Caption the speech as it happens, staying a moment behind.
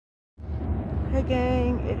Hey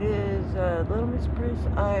gang, it is Little Miss Pris.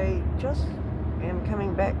 I just am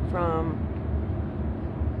coming back from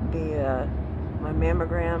the my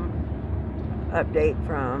mammogram update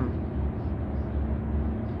from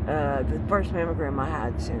the first mammogram I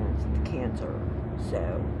had since the cancer.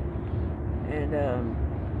 So, and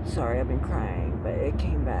sorry, I've been crying, but it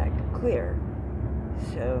came back clear.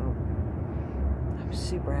 So I'm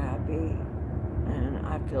super happy, and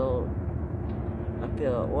I feel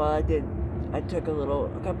well. I took a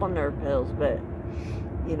couple nerve pills, but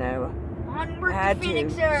you know, I had to,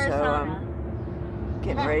 Thnx, so I'm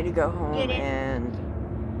getting ready to go home and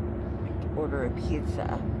order a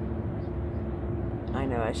pizza. I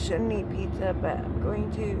know I shouldn't eat pizza, but I'm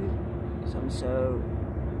going to, so I'm so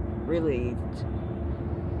relieved.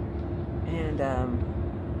 And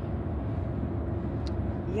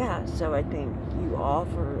yeah, so I thank you all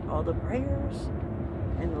for all the prayers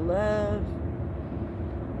and the love.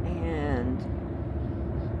 And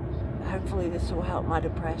hopefully this will help my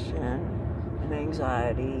depression and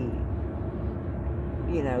anxiety,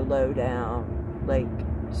 you know, slow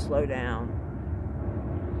down.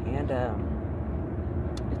 And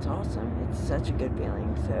it's awesome. It's such a good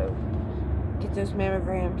feeling. So get those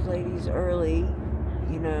mammograms, ladies, early,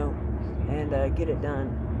 you know, and get it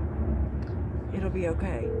done. It'll be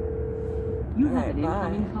okay. You have an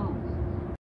incoming call.